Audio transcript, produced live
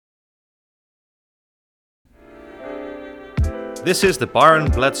This is the Byron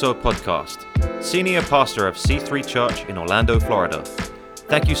Bledsoe Podcast, Senior Pastor of C3 Church in Orlando, Florida.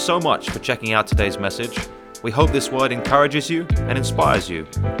 Thank you so much for checking out today's message. We hope this word encourages you and inspires you.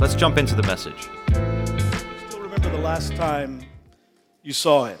 Let's jump into the message. Still remember the last time you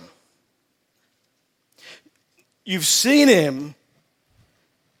saw him? You've seen him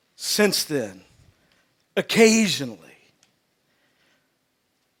since then, occasionally.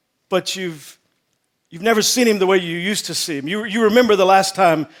 But you've never seen him the way you used to see him. You remember the last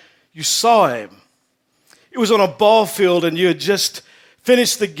time you saw him. It was on a ball field and you had just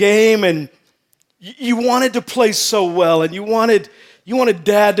finished the game and you wanted to play so well and you wanted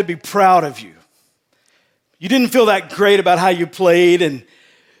Dad to be proud of you. You didn't feel that great about how you played, and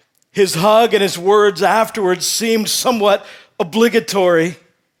his hug and his words afterwards seemed somewhat obligatory.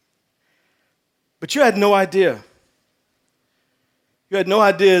 But you had no idea. You had no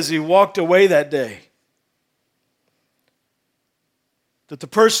idea as he walked away that day that the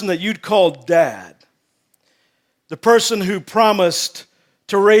person that you'd called Dad, the person who promised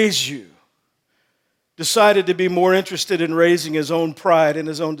to raise you, decided to be more interested in raising his own pride and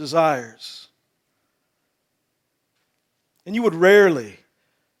his own desires. And you would rarely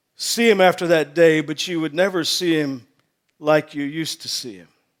see him after that day, but you would never see him like you used to see him.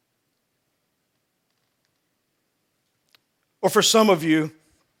 Or for some of you,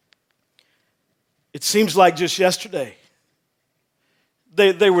 it seems like just yesterday.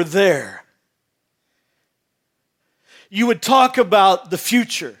 They were there. You would talk about the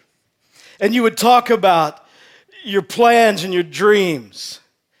future, and you would talk about your plans and your dreams.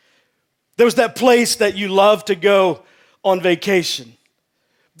 There was that place that you loved to go on vacation.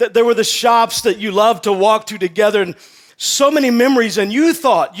 There were the shops that you loved to walk to together, and so many memories, and you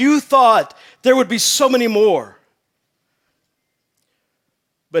thought there would be so many more.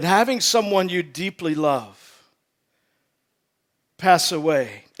 But having someone you deeply love pass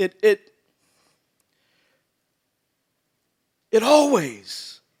away, it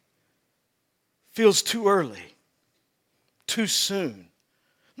always feels too early, too soon.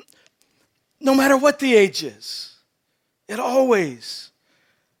 No matter what the age is, it always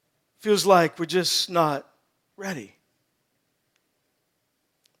feels like we're just not ready.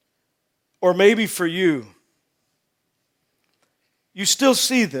 Or maybe for you, you still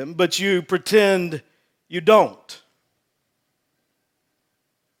see them, but you pretend you don't.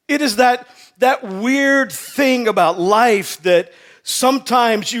 It is that weird thing about life that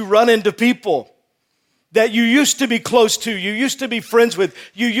sometimes you run into people that you used to be close to, you used to be friends with,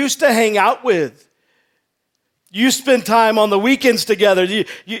 you used to hang out with. You spend time on the weekends together.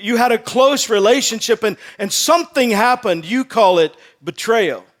 You had a close relationship and something happened. You call it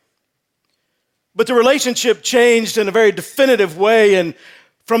betrayal. But the relationship changed in a very definitive way, and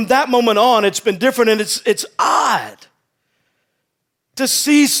from that moment on, it's been different, and it's odd to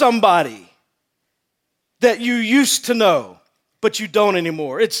see somebody that you used to know, but you don't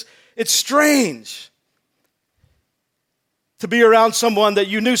anymore. It's strange to be around someone that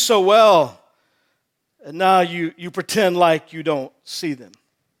you knew so well, and now you pretend like you don't see them.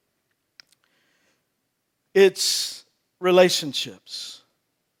 It's relationships.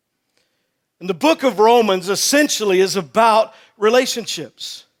 And the book of Romans essentially is about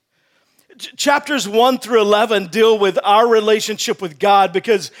relationships. Chapters 1 through 11 deal with our relationship with God,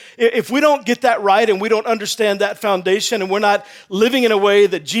 because if we don't get that right and we don't understand that foundation and we're not living in a way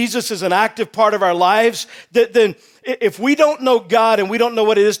that Jesus is an active part of our lives, then if we don't know God and we don't know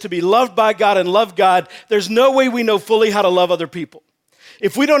what it is to be loved by God and love God, there's no way we know fully how to love other people.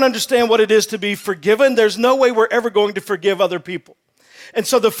 If we don't understand what it is to be forgiven, there's no way we're ever going to forgive other people. And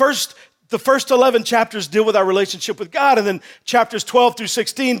so the first 11 chapters deal with our relationship with God, and then chapters 12 through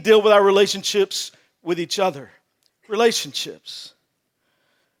 16 deal with our relationships with each other. Relationships.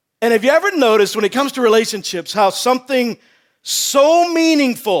 And have you ever noticed when it comes to relationships how something so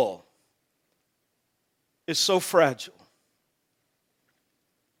meaningful is so fragile?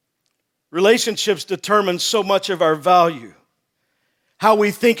 Relationships determine so much of our value, how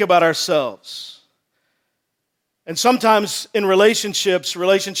we think about ourselves. And sometimes in relationships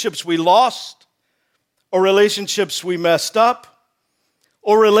we lost, or relationships we messed up,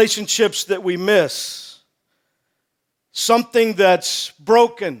 or relationships that we miss. Something that's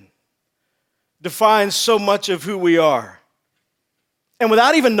broken defines so much of who we are. And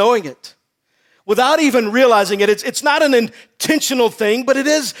without even knowing it, without even realizing it, it's not an intentional thing, but it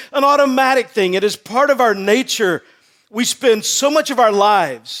is an automatic thing. It is part of our nature. We spend so much of our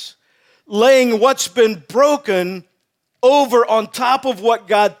lives laying what's been broken over on top of what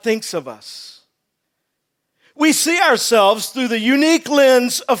God thinks of us. We see ourselves through the unique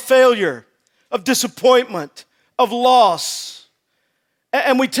lens of failure, of disappointment, of loss.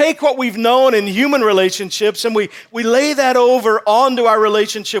 And we take what we've known in human relationships and we lay that over onto our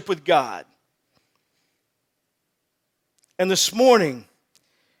relationship with God. And this morning,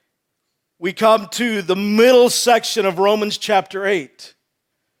 we come to the middle section of Romans chapter 8.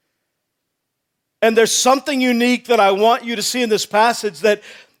 And there's something unique that I want you to see in this passage that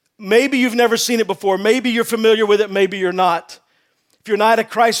maybe you've never seen it before. Maybe you're familiar with it, maybe you're not. If you're not a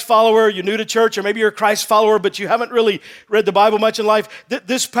Christ follower, you're new to church, or maybe you're a Christ follower, but you haven't really read the Bible much in life,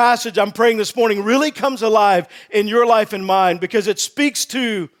 this passage I'm praying this morning really comes alive in your life and mine because it speaks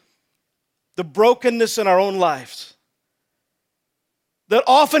to the brokenness in our own lives that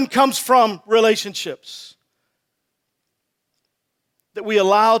often comes from relationships that we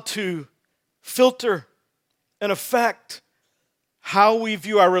allow to filter and affect how we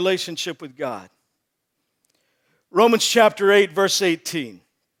view our relationship with God. Romans chapter 8, verse 18.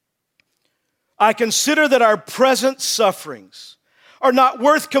 I consider that our present sufferings are not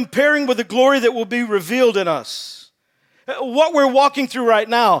worth comparing with the glory that will be revealed in us. What we're walking through right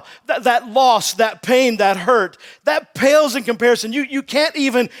now, that loss, that pain, that hurt, that pales in comparison. You can't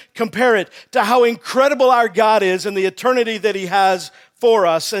even compare it to how incredible our God is and the eternity that He has for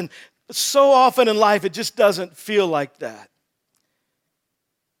us. And so often in life, it just doesn't feel like that.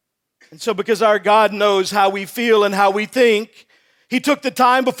 And so because our God knows how we feel and how we think, He took the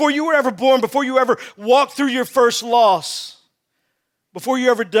time before you were ever born, before you ever walked through your first loss, before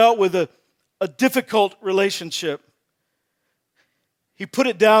you ever dealt with a difficult relationship. He put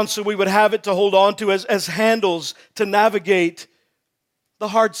it down so we would have it to hold on to as handles to navigate the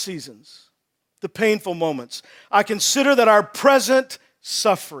hard seasons, the painful moments. I consider that our present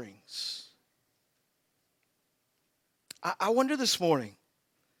sufferings. I wonder this morning,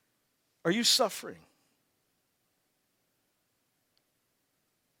 are you suffering?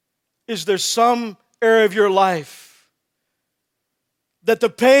 Is there some area of your life that the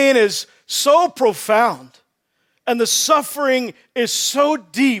pain is so profound and the suffering is so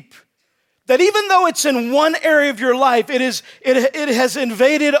deep that even though it's in one area of your life, it has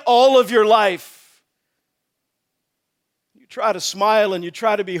invaded all of your life? You try to smile and you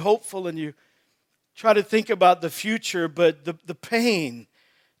try to be hopeful and you try to think about the future, but the pain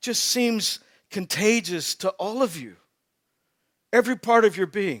just seems contagious to all of you, every part of your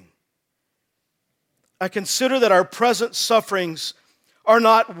being. I consider that our present sufferings are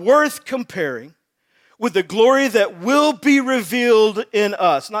not worth comparing with the glory that will be revealed in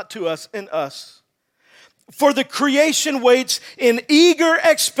us, not to us, in us. For the creation waits in eager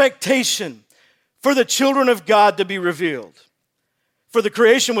expectation for the children of God to be revealed. For the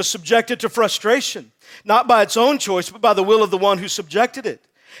creation was subjected to frustration, not by its own choice, but by the will of the one who subjected it,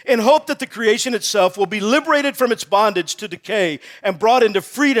 in hope that the creation itself will be liberated from its bondage to decay and brought into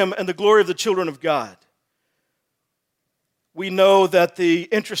freedom and the glory of the children of God. We know that the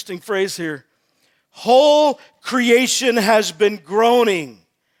interesting phrase here, whole creation has been groaning,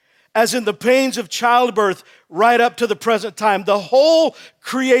 as in the pains of childbirth right up to the present time. The whole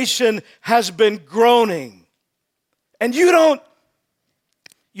creation has been groaning. And you don't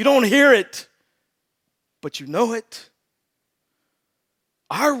hear it, but you know it.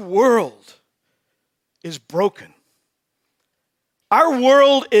 Our world is broken. Our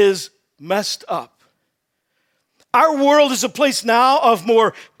world is messed up. Our world is a place now of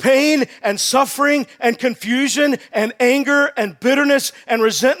more pain and suffering and confusion and anger and bitterness and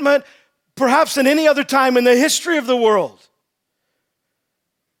resentment, perhaps than any other time in the history of the world.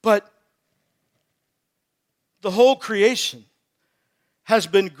 But the whole creation has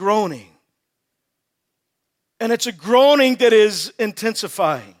been groaning. And it's a groaning that is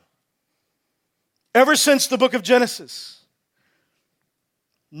intensifying. Ever since the book of Genesis,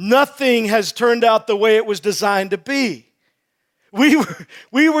 nothing has turned out the way it was designed to be. We were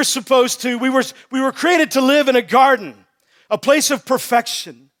created to live in a garden, a place of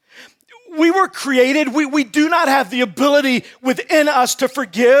perfection. We were created, we do not have the ability within us to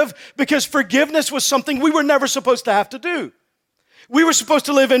forgive because forgiveness was something we were never supposed to have to do. We were supposed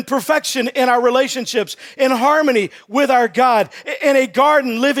to live in perfection in our relationships, in harmony with our God, in a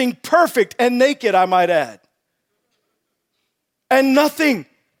garden, living perfect and naked, I might add. And nothing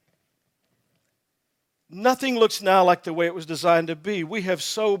looks now like the way it was designed to be. We have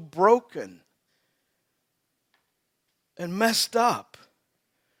so broken and messed up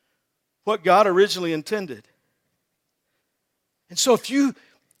what God originally intended. And so if you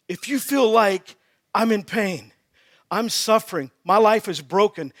feel like I'm in pain, I'm suffering, my life is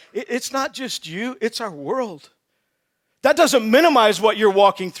broken, it's not just you, it's our world. That doesn't minimize what you're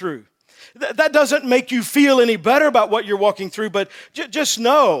walking through. That doesn't make you feel any better about what you're walking through, but just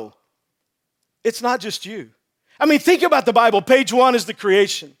know it's not just you. I mean, think about the Bible. Page 1 is the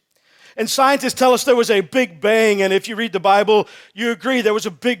creation. And scientists tell us there was a big bang, and if you read the Bible, you agree there was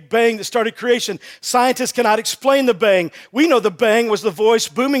a big bang that started creation. Scientists cannot explain the bang. We know the bang was the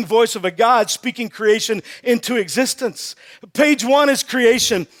booming voice of a God speaking creation into existence. Page 1 is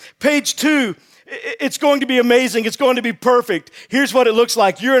creation. Page 2, it's going to be amazing. It's going to be perfect. Here's what it looks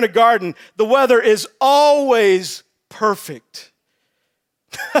like. You're in a garden. The weather is always perfect.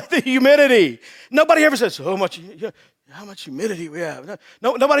 The humidity. Nobody ever says, how much humidity we have.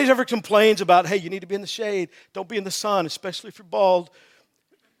 Nobody ever complains about, hey, you need to be in the shade. Don't be in the sun, especially if you're bald.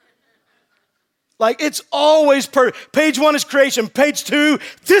 Like, it's always perfect. Page 1 is creation. Page 2,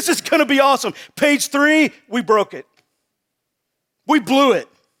 this is going to be awesome. Page 3, we broke it. We blew it.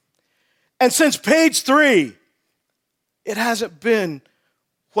 And since page 3, it hasn't been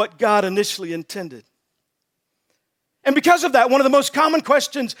what God initially intended. And because of that, one of the most common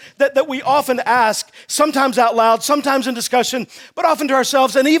questions that we often ask, sometimes out loud, sometimes in discussion, but often to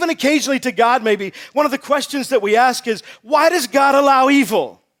ourselves and even occasionally to God maybe, one of the questions that we ask is, why does God allow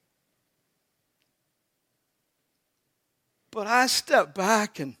evil? But I step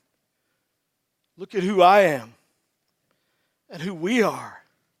back and look at who I am and who we are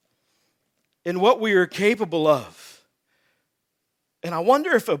and what we are capable of. And I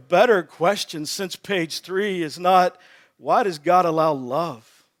wonder if a better question since page 3 is not, why does God allow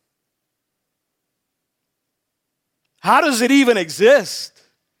love? How does it even exist?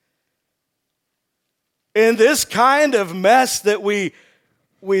 In this kind of mess that we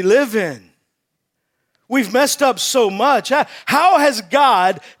live in. We've messed up so much. How has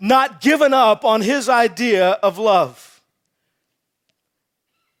God not given up on his idea of love?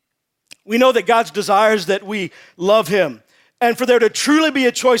 We know that God's desires that we love him. And for there to truly be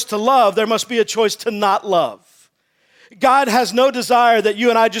a choice to love, there must be a choice to not love. God has no desire that you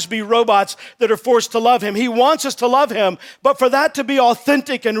and I just be robots that are forced to love him. He wants us to love him, but for that to be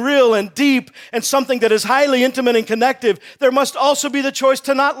authentic and real and deep and something that is highly intimate and connective, there must also be the choice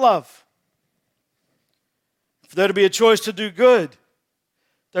to not love. For there to be a choice to do good,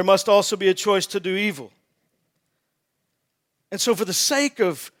 there must also be a choice to do evil. And so for the sake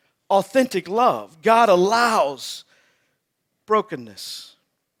of authentic love, God allows brokenness.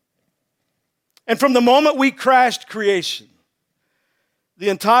 And from the moment we crashed creation, the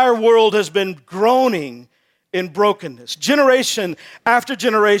entire world has been groaning in brokenness. Generation after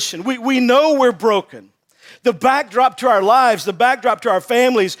generation. We know we're broken. The backdrop to our lives, the backdrop to our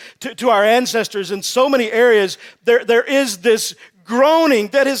families, to our ancestors in so many areas, there is this groaning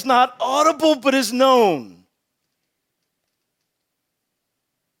that is not audible but is known.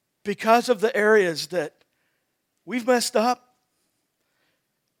 Because of the areas that we've messed up,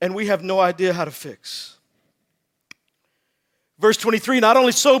 and we have no idea how to fix. Verse 23, not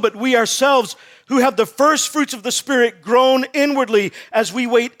only so, but we ourselves who have the first fruits of the Spirit groan inwardly as we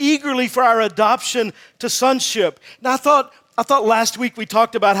wait eagerly for our adoption to sonship. Now I thought last week we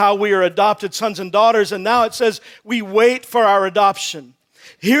talked about how we are adopted sons and daughters, and now it says we wait for our adoption.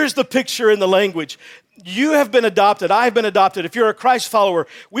 Here's the picture in the language. You have been adopted. I've been adopted. If you're a Christ follower,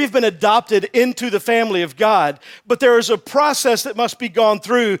 we've been adopted into the family of God. But there is a process that must be gone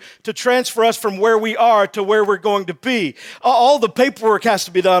through to transfer us from where we are to where we're going to be. All the paperwork has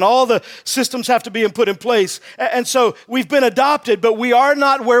to be done. All the systems have to be put in place. And so we've been adopted, but we are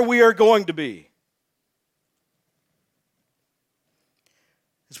not where we are going to be.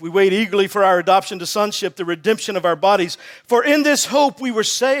 As we wait eagerly for our adoption to sonship, the redemption of our bodies. For in this hope we were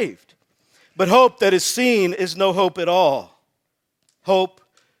saved. But hope that is seen is no hope at all. Hope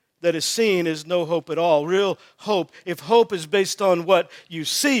that is seen is no hope at all. Real hope, if hope is based on what you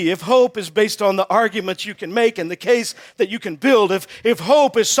see, if hope is based on the arguments you can make and the case that you can build, if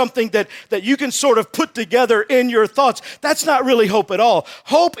hope is something that you can sort of put together in your thoughts, that's not really hope at all.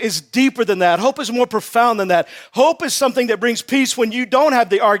 Hope is deeper than that. Hope is more profound than that. Hope is something that brings peace when you don't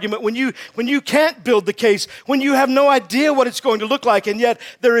have the argument, when you can't build the case, when you have no idea what it's going to look like, and yet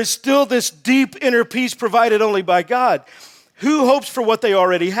there is still this deep inner peace provided only by God. Who hopes for what they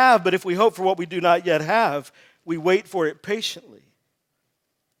already have? But if we hope for what we do not yet have, we wait for it patiently.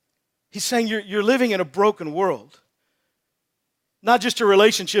 He's saying you're living in a broken world. Not just your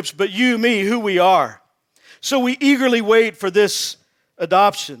relationships, but you, me, who we are. So we eagerly wait for this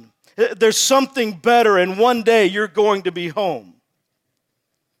adoption. There's something better, and one day you're going to be home.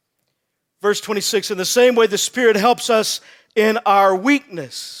 Verse 26, in the same way the Spirit helps us in our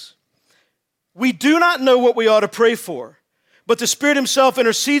weakness. We do not know what we ought to pray for, but the Spirit himself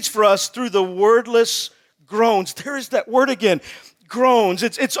intercedes for us through the wordless groans. There is that word again. groans.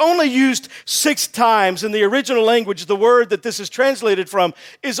 It's only used 6 times in the original language. The word that this is translated from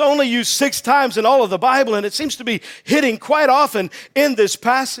is only used 6 times in all of the Bible, and it seems to be hitting quite often in this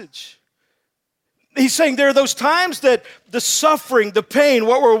passage. He's saying there are those times that the suffering, the pain,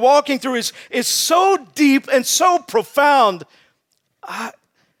 what we're walking through is so deep and so profound, I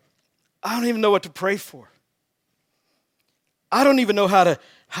don't even know what to pray for. I don't even know how to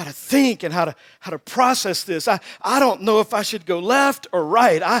think and how to process this. I don't know if I should go left or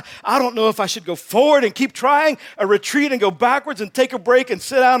right. I don't know if I should go forward and keep trying, or retreat and go backwards and take a break and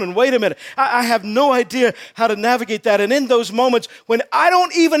sit down and wait a minute. I have no idea how to navigate that. And in those moments when I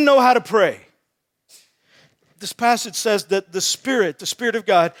don't even know how to pray, this passage says that the Spirit of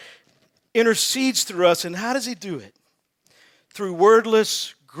God, intercedes through us. And how does He do it? Through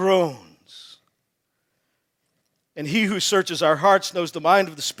wordless groans. And He who searches our hearts knows the mind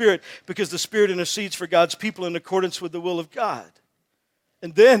of the Spirit, because the Spirit intercedes for God's people in accordance with the will of God.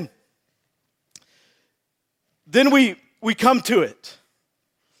 And then we come to it.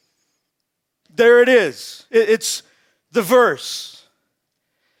 There it is. It's the verse.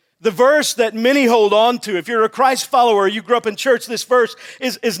 The verse that many hold on to. If you're a Christ follower, you grew up in church, this verse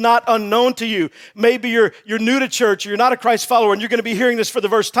is not unknown to you. Maybe you're new to church, or you're not a Christ follower, and you're going to be hearing this for the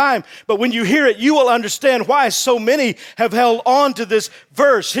first time. But when you hear it, you will understand why so many have held on to this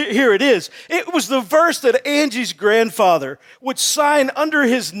verse. Here it is. It was the verse that Angie's grandfather would sign under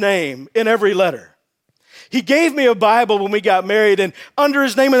his name in every letter. He gave me a Bible when we got married, and under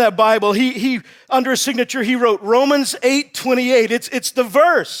his name in that Bible, he under his signature, he wrote Romans 8:28. It's the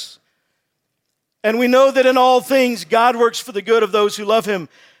verse. And we know that in all things, God works for the good of those who love Him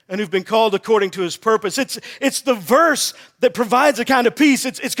and who've been called according to His purpose. It's the verse that provides a kind of peace.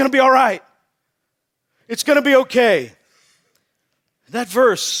 It's going to be all right. It's going to be okay. That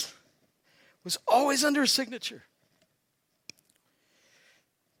verse was always under his signature,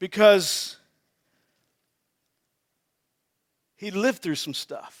 because he lived through some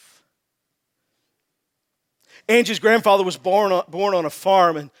stuff. Angie's grandfather was born on a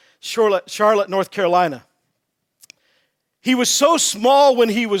farm in Charlotte, North Carolina. He was so small when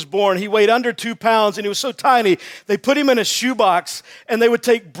he was born. He weighed under 2 pounds, and he was so tiny, they put him in a shoebox, and they would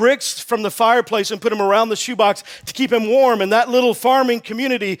take bricks from the fireplace and put them around the shoebox to keep him warm. And that little farming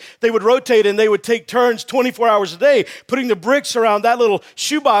community, they would rotate, and they would take turns 24 hours a day, putting the bricks around that little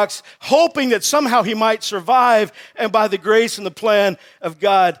shoebox, hoping that somehow he might survive. And by the grace and the plan of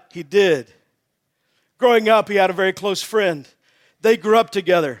God, he did. Growing up, he had a very close friend. They grew up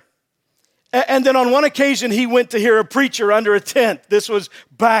together. And then on one occasion, he went to hear a preacher under a tent. This was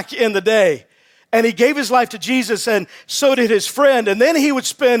back in the day. And he gave his life to Jesus, and so did his friend. And then he would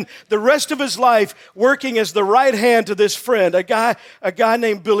spend the rest of his life working as the right hand to this friend, a guy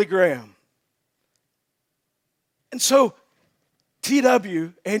named Billy Graham. And so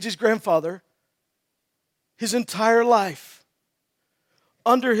T.W., Angie's grandfather, his entire life,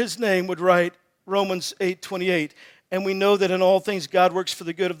 under his name would write Romans 8:28. And we know that in all things God works for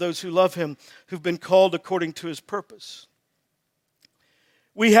the good of those who love Him, who've been called according to His purpose.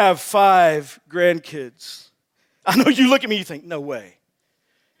 We have 5 grandkids. I know you look at me, you think, no way.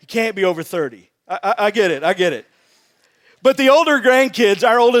 He can't be over 30. I get it. But the older grandkids,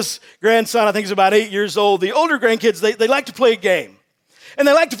 our oldest grandson, I think is about 8 years old. The older grandkids, they like to play a game. And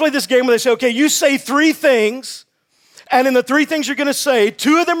they like to play this game where they say, okay, you say 3 things, and in the 3 things you're going to say,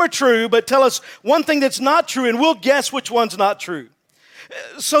 2 of them are true, but tell us one thing that's not true, and we'll guess which one's not true.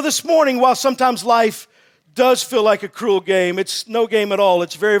 So this morning, while sometimes life does feel like a cruel game, it's no game at all.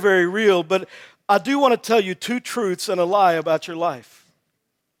 It's very, very real. But I do want to tell you 2 truths and a lie about your life.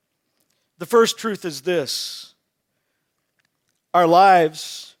 The first truth is this: our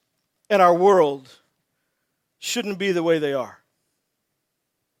lives and our world shouldn't be the way they are.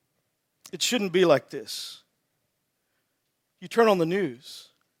 It shouldn't be like this. You turn on the news,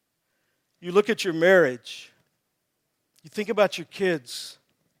 you look at your marriage, you think about your kids,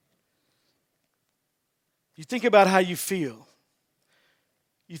 you think about how you feel,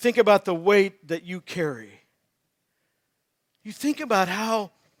 you think about the weight that you carry, you think about how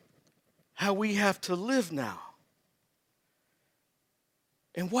we have to live now,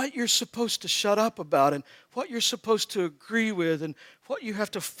 and what you're supposed to shut up about, and what you're supposed to agree with, and what you have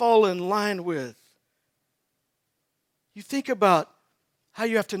to fall in line with. You think about how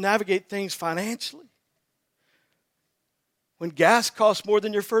you have to navigate things financially. When gas costs more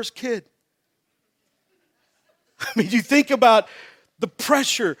than your first kid. I mean, you think about the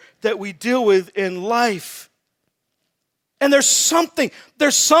pressure that we deal with in life. And there's something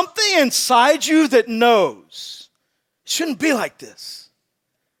inside you that knows it shouldn't be like this.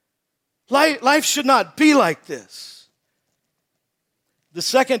 Life should not be like this. The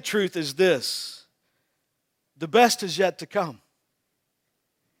second truth is this: the best is yet to come.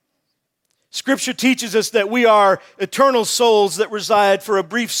 Scripture teaches us that we are eternal souls that reside for a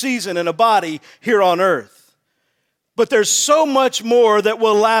brief season in a body here on earth. But there's so much more that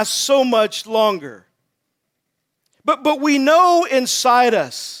will last so much longer. But we know inside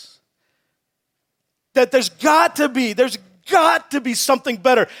us that there's got to be something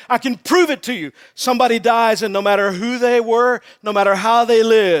better. I can prove it to you. Somebody dies, and no matter who they were, no matter how they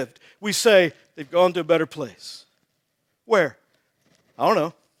lived, we say they've gone to a better place. Where? I don't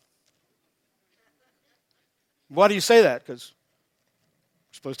know. Why do you say that? Because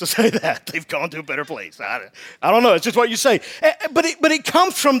we're supposed to say that. They've gone to a better place. I don't know. It's just what you say. But it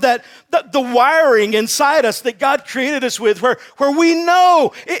comes from the wiring inside us that God created us with, where we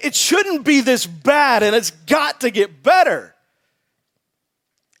know it shouldn't be this bad, and it's got to get better.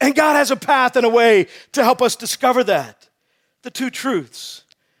 And God has a path and a way to help us discover that. The two truths.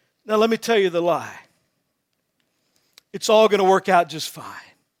 Now let me tell you the lie. It's all going to work out just fine.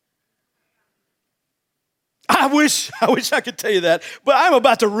 I wish I could tell you that, but I'm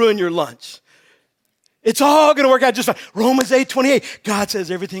about to ruin your lunch. It's all going to work out just fine. Romans 8:28, God says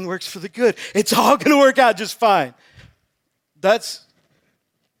everything works for the good. It's all going to work out just fine.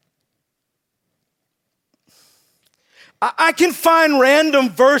 I can find random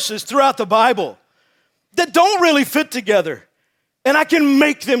verses throughout the Bible that don't really fit together, and I can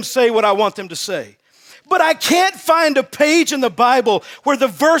make them say what I want them to say. But I can't find a page in the Bible where the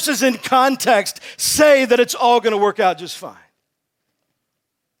verses in context say that it's all going to work out just fine.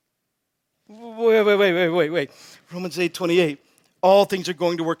 Wait. Romans 8:28. All things are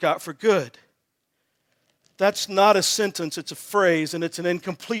going to work out for good. That's not a sentence, it's a phrase, and it's an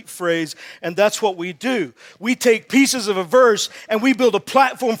incomplete phrase, and that's what we do. We take pieces of a verse and we build a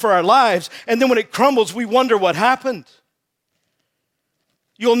platform for our lives, and then when it crumbles, we wonder what happened.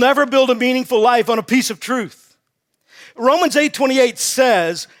 You'll never build a meaningful life on a piece of truth. Romans 8:28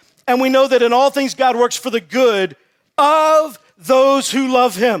 says, and we know that in all things God works for the good of those who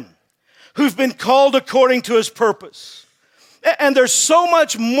love him, who've been called according to his purpose. And there's so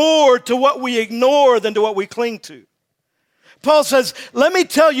much more to what we ignore than to what we cling to. Paul says, let me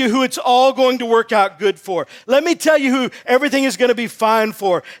tell you who it's all going to work out good for. Let me tell you who everything is going to be fine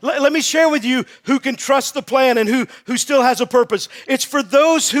for. Let me share with you who can trust the plan and who still has a purpose. It's for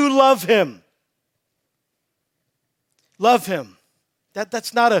those who love him. Love him.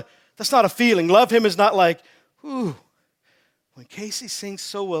 That's not a feeling. Love him is not like, ooh, when Casey sings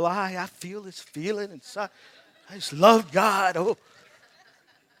So Will I feel this feeling inside. I just love God. Oh.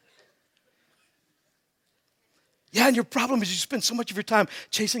 Yeah, and your problem is you spend so much of your time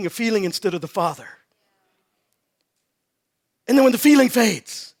chasing a feeling instead of the Father. And then when the feeling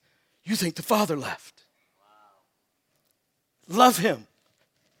fades, you think the Father left. Wow. Love him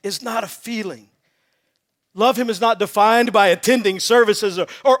is not a feeling. Love him is not defined by attending services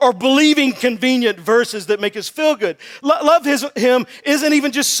or believing convenient verses that make us feel good. Love him isn't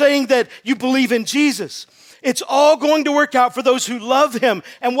even just saying that you believe in Jesus. It's all going to work out for those who love him.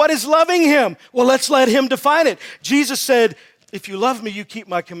 And what is loving him? Well, let's let him define it. Jesus said, if you love me, you keep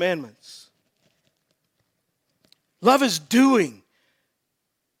my commandments. Love is doing.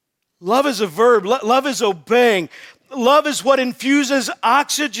 Love is a verb. Love is obeying. Love is what infuses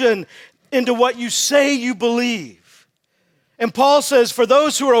oxygen into what you say you believe. And Paul says, for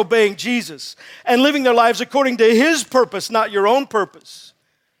those who are obeying Jesus and living their lives according to his purpose, not your own purpose,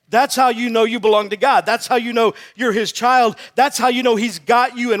 that's how you know you belong to God. That's how you know you're his child. That's how you know he's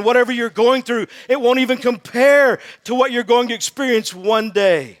got you, and whatever you're going through, it won't even compare to what you're going to experience one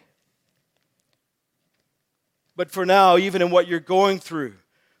day. But for now, even in what you're going through,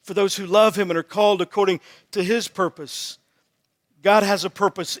 for those who love him and are called according to his purpose, God has a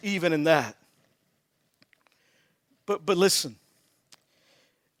purpose even in that. But listen,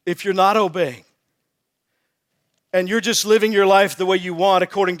 if you're not obeying, and you're just living your life the way you want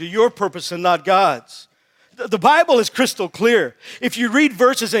according to your purpose and not God's. The Bible is crystal clear. If you read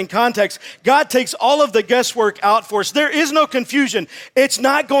verses in context, God takes all of the guesswork out for us. There is no confusion. It's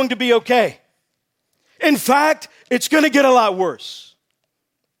not going to be okay. In fact, it's going to get a lot worse.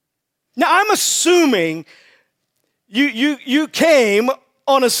 Now, I'm assuming you came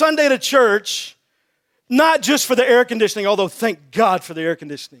on a Sunday to church, not just for the air conditioning, although thank God for the air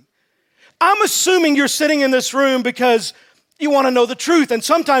conditioning. I'm assuming you're sitting in this room because you want to know the truth. And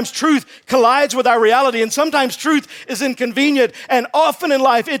sometimes truth collides with our reality. And sometimes truth is inconvenient. And often in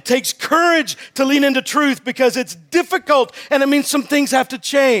life, it takes courage to lean into truth because it's difficult. And it means some things have to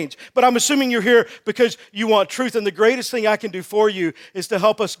change. But I'm assuming you're here because you want truth. And the greatest thing I can do for you is to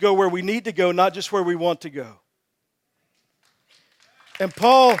help us go where we need to go, not just where we want to go. And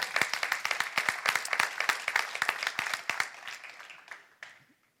Paul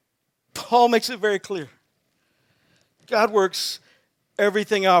makes it very clear. God works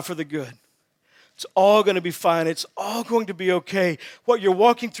everything out for the good. It's all going to be fine. It's all going to be okay. What you're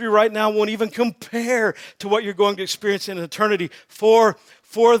walking through right now won't even compare to what you're going to experience in eternity. For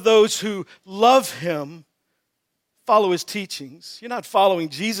those who love him, follow his teachings. You're not following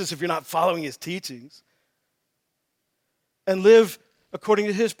Jesus if you're not following his teachings. And live according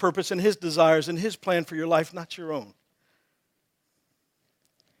to his purpose and his desires and his plan for your life, not your own.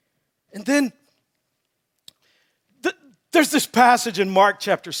 And then there's this passage in Mark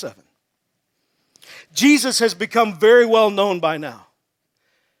chapter 7. Jesus has become very well known by now.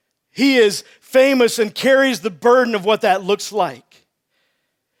 He is famous and carries the burden of what that looks like.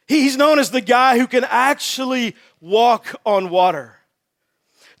 He's known as the guy who can actually walk on water.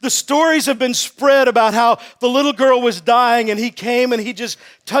 The stories have been spread about how the little girl was dying and he came and he just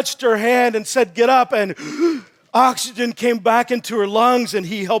touched her hand and said, "Get up," and oxygen came back into her lungs and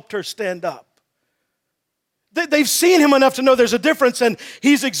he helped her stand up. They've seen him enough to know there's a difference, and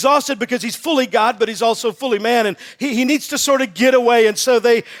he's exhausted because he's fully God, but he's also fully man, and he needs to sort of get away. And so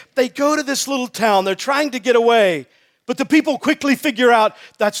they go to this little town. They're trying to get away, but the people quickly figure out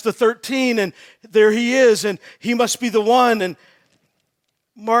that's the 13, and there he is, and he must be the one. And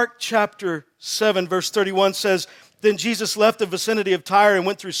Mark chapter 7, verse 31 says, "Then Jesus left the vicinity of Tyre and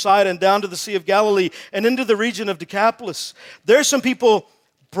went through Sidon down to the Sea of Galilee and into the region of Decapolis. There some people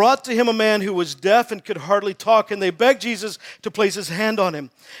brought to him a man who was deaf and could hardly talk, and they begged Jesus to place his hand on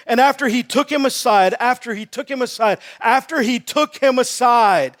him. And after he took him aside,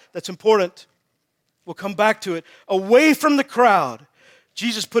 that's important. We'll come back to it. Away from the crowd,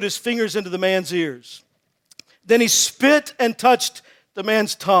 Jesus put his fingers into the man's ears. Then he spit and touched the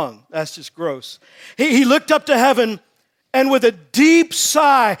man's tongue." That's just gross. He looked up to heaven, and with a deep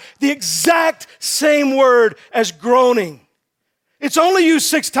sigh, the exact same word as groaning. It's only used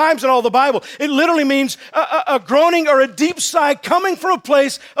 6 times in all the Bible. It literally means a groaning or a deep sigh coming from a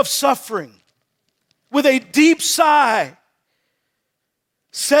place of suffering. With a deep sigh,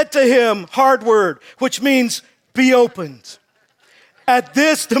 said to him, hard word, which means be opened. At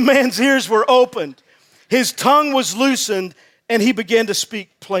this, the man's ears were opened. His tongue was loosened, and he began to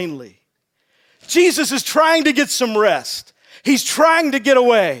speak plainly. Jesus is trying to get some rest. He's trying to get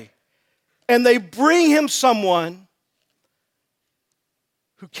away. And they bring him someone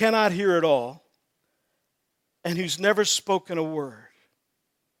who cannot hear at all and who's never spoken a word.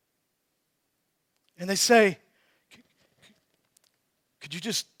 And they say, "Could you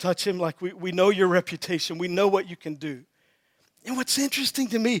just touch him? Like we know your reputation. We know what you can do." And what's interesting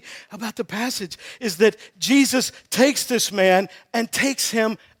to me about the passage is that Jesus takes this man and takes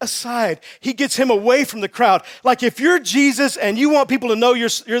him aside. He gets him away from the crowd. Like if you're Jesus and you want people to know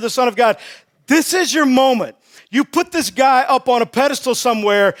you're the Son of God, this is your moment. You put this guy up on a pedestal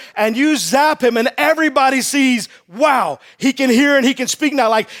somewhere and you zap him and everybody sees, wow, he can hear and he can speak now.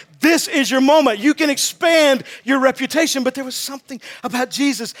 Like this is your moment. You can expand your reputation. But there was something about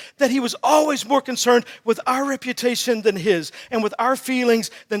Jesus that he was always more concerned with our reputation than his and with our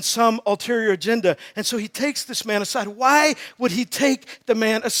feelings than some ulterior agenda. And so he takes this man aside. Why would he take the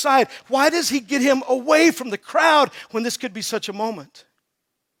man aside? Why does he get him away from the crowd when this could be such a moment?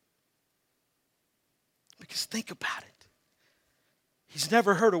 Because think about it. He's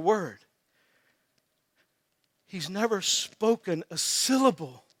never heard a word. He's never spoken a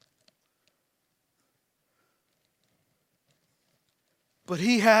syllable. But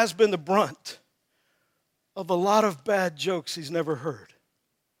he has been the brunt of a lot of bad jokes he's never heard.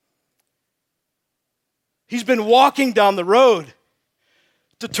 He's been walking down the road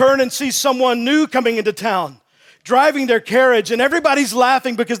to turn and see someone new coming into town, driving their carriage, and everybody's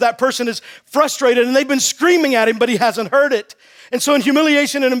laughing because that person is frustrated and they've been screaming at him, but he hasn't heard it. And so in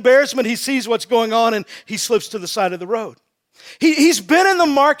humiliation and embarrassment, he sees what's going on and he slips to the side of the road. He's been in the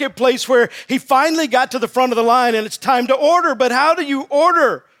marketplace where he finally got to the front of the line and it's time to order. But how do you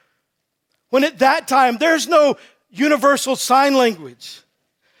order when at that time there's no universal sign language?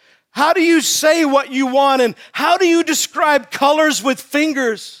 How do you say what you want, and how do you describe colors with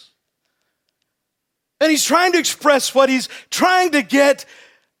fingers? And he's trying to express what he's trying to get,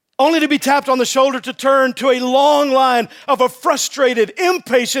 only to be tapped on the shoulder to turn to a long line of a frustrated,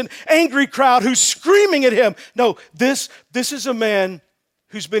 impatient, angry crowd who's screaming at him. No, this is a man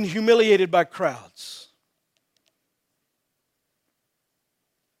who's been humiliated by crowds.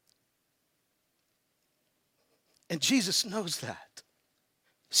 And Jesus knows that.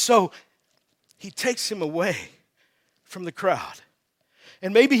 So he takes him away from the crowd.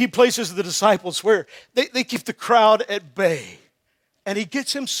 And maybe he places the disciples where they keep the crowd at bay. And he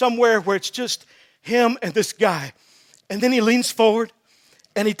gets him somewhere where it's just him and this guy. And then he leans forward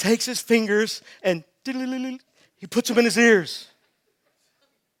and he takes his fingers and he puts them in his ears.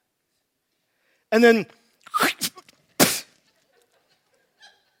 And then,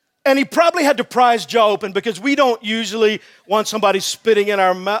 and he probably had to pry his jaw open because we don't usually want somebody spitting in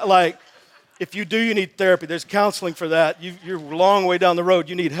our mouth. Like, if you do, you need therapy. There's counseling for that. You're a long way down the road.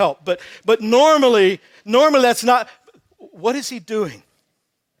 You need help. But normally that's not. What is he doing?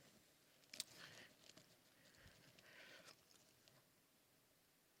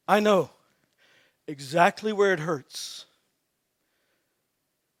 I know exactly where it hurts.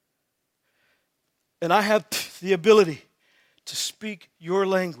 And I have the ability to speak your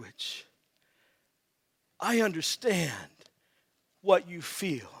language. I understand what you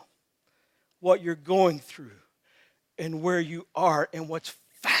feel, what you're going through, and where you are, and what's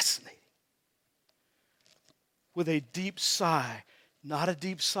fascinating. With a deep sigh, not a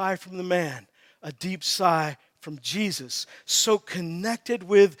deep sigh from the man, a deep sigh from Jesus, so connected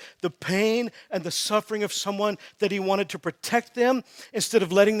with the pain and the suffering of someone that he wanted to protect them instead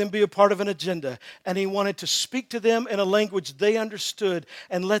of letting them be a part of an agenda. And he wanted to speak to them in a language they understood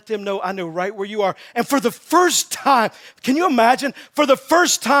and let them know, I know right where you are. And for the first time, can you imagine? For the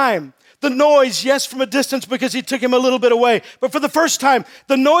first time, the noise, yes, from a distance because he took him a little bit away, but for the first time,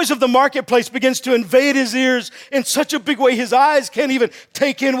 the noise of the marketplace begins to invade his ears in such a big way his eyes can't even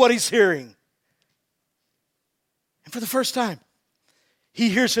take in what he's hearing. And for the first time, he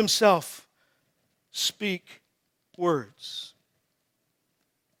hears himself speak words.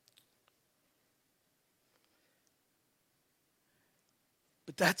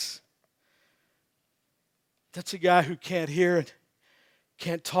 But that's a guy who can't hear and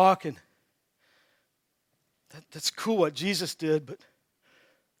can't talk, and that's cool what Jesus did, but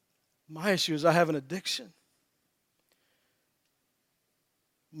my issue is I have an addiction.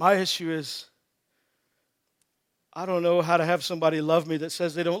 My issue is I don't know how to have somebody love me that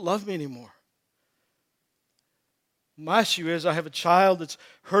says they don't love me anymore. My issue is I have a child that's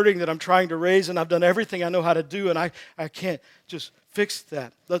hurting that I'm trying to raise, and I've done everything I know how to do, and I can't just fix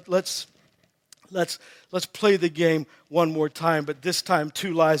that. Let's play the game one more time, but this time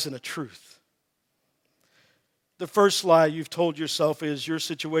 2 lies and a truth. The first lie you've told yourself is your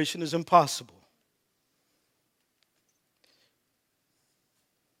situation is impossible.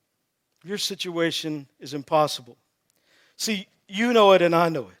 Your situation is impossible. See, you know it and I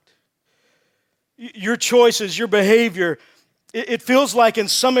know it. Your choices, your behavior, it feels like in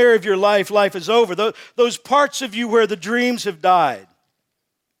some area of your life is over. Those parts of you where the dreams have died.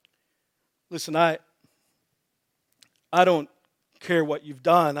 Listen, I don't care what you've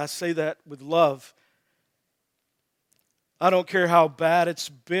done. I say that with love. I don't care how bad it's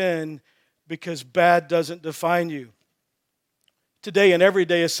been because bad doesn't define you. Today and every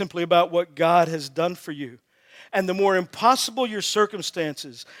day is simply about what God has done for you. And the more impossible your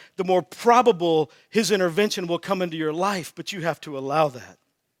circumstances, the more probable His intervention will come into your life, but you have to allow that.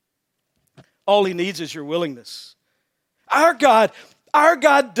 All He needs is your willingness. Our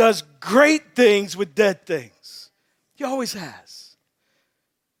God does great things with dead things. He always has.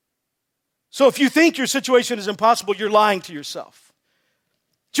 So if you think your situation is impossible, you're lying to yourself.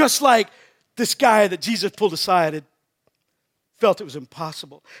 Just like this guy that Jesus pulled aside had felt it was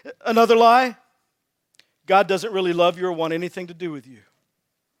impossible. Another lie, God doesn't really love you or want anything to do with you.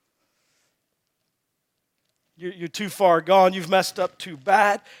 You're too far gone. You've messed up too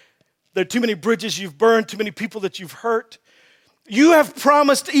bad. There are too many bridges you've burned, too many people that you've hurt. You have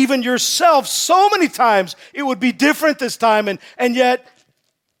promised even yourself so many times it would be different this time, and yet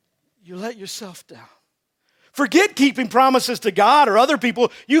you let yourself down. Forget keeping promises to God or other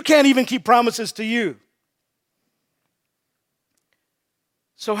people. You can't even keep promises to you.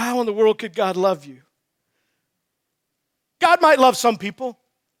 So how in the world could God love you? God might love some people,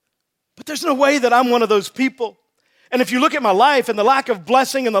 but there's no way that I'm one of those people. And if you look at my life and the lack of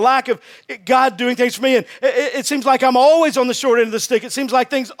blessing and the lack of God doing things for me, and it seems like I'm always on the short end of the stick. It seems like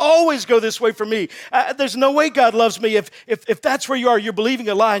things always go this way for me. There's no way God loves me if that's where you are. You're believing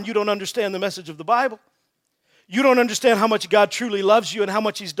a lie and you don't understand the message of the Bible. You don't understand how much God truly loves you and how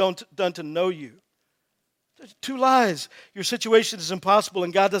much He's done to know you. There's 2 lies. Your situation is impossible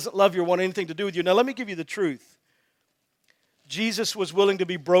and God doesn't love you or want anything to do with you. Now let me give you the truth. Jesus was willing to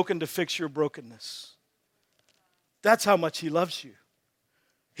be broken to fix your brokenness. That's how much He loves you.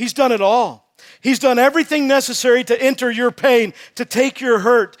 He's done it all. He's done everything necessary to enter your pain, to take your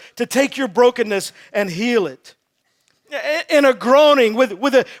hurt, to take your brokenness and heal it. in a groaning, with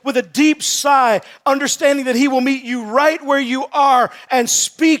a deep sigh, understanding that he will meet you right where you are and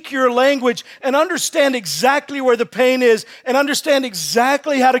speak your language and understand exactly where the pain is and understand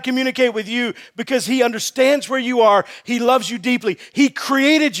exactly how to communicate with you because he understands where you are. He loves you deeply. He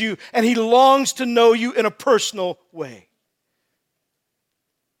created you and he longs to know you in a personal way.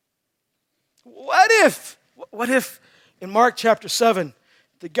 What if in Mark chapter 7,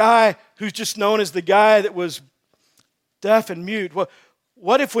 the guy who's just known as the guy that was deaf and mute,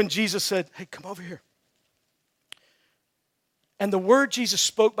 what if when Jesus said, hey, come over here? And the word Jesus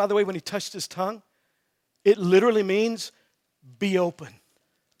spoke, by the way, when he touched his tongue, it literally means be open.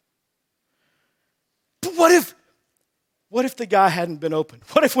 But what if the guy hadn't been open?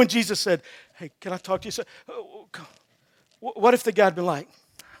 What if when Jesus said, hey, can I talk to you? What if the guy had been like,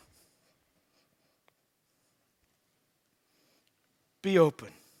 be open.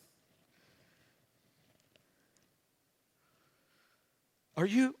 Are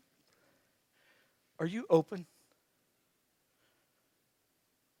you open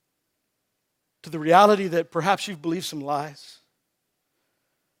to the reality that perhaps you've believed some lies?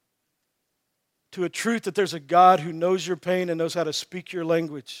 To a truth that there's a God who knows your pain and knows how to speak your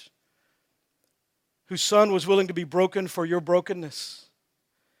language, whose Son was willing to be broken for your brokenness,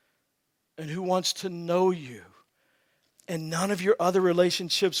 and who wants to know you. And none of your other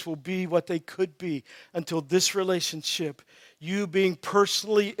relationships will be what they could be until this relationship, you being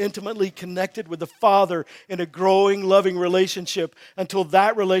personally, intimately connected with the Father in a growing, loving relationship, until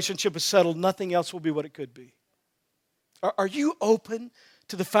that relationship is settled, nothing else will be what it could be. Are you open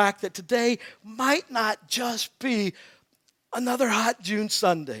to the fact that today might not just be another hot June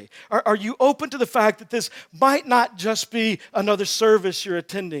Sunday? Are you open to the fact that this might not just be another service you're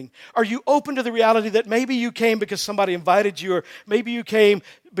attending? Are you open to the reality that maybe you came because somebody invited you, or maybe you came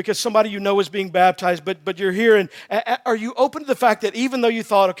because somebody you know is being baptized, but you're here? And are you open to the fact that even though you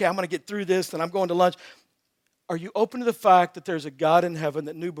thought, okay, I'm going to get through this and I'm going to lunch, are you open to the fact that there's a God in heaven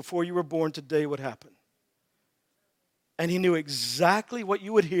that knew before you were born today would happen? And he knew exactly what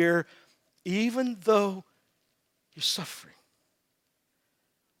you would hear, even though you're suffering.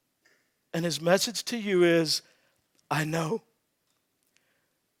 And his message to you is, I know.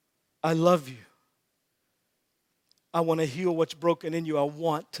 I love you. I want to heal what's broken in you. I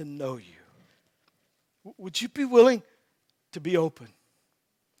want to know you. Would you be willing to be open?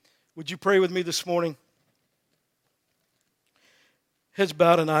 Would you pray with me this morning? Heads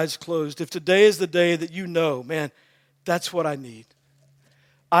bowed and eyes closed. If today is the day that you know, man, that's what I need.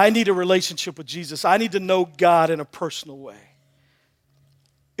 I need a relationship with Jesus. I need to know God in a personal way.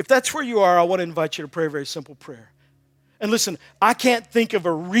 If that's where you are, I want to invite you to pray a very simple prayer. And listen, I can't think of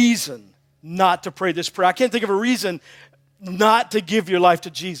a reason not to pray this prayer. I can't think of a reason not to give your life to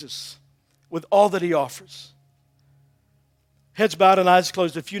Jesus with all that he offers. Heads bowed and eyes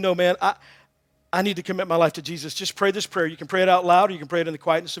closed. If you know, man, I need to commit my life to Jesus, just pray this prayer. You can pray it out loud or you can pray it in the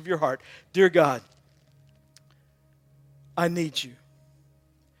quietness of your heart. Dear God, I need you.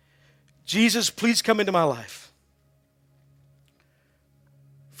 Jesus, please come into my life.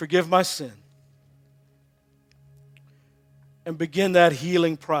 Forgive my sin, and begin that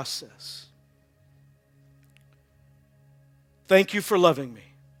healing process. Thank you for loving me.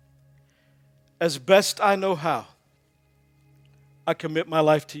 As best I know how, I commit my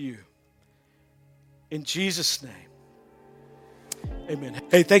life to you. In Jesus' name, amen.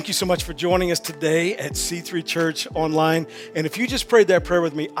 Hey, thank you so much for joining us today at C3 Church Online. And if you just prayed that prayer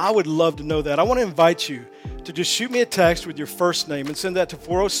with me, I would love to know that. I want to invite you to just shoot me a text with your first name and send that to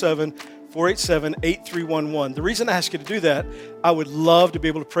 407-487-8311. The reason I ask you to do that, I would love to be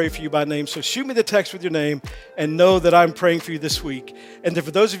able to pray for you by name. So shoot me the text with your name and know that I'm praying for you this week. And for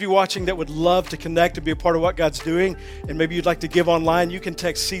those of you watching that would love to connect and be a part of what God's doing, and maybe you'd like to give online, you can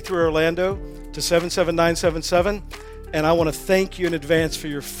text C3 Orlando to 77977. And I want to thank you in advance for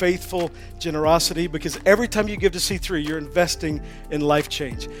your faithful generosity, because every time you give to C3, you're investing in life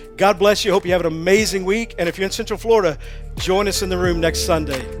change. God bless you. Hope you have an amazing week. And if you're in Central Florida, join us in the room next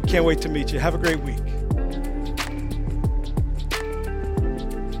Sunday. Can't wait to meet you. Have a great week.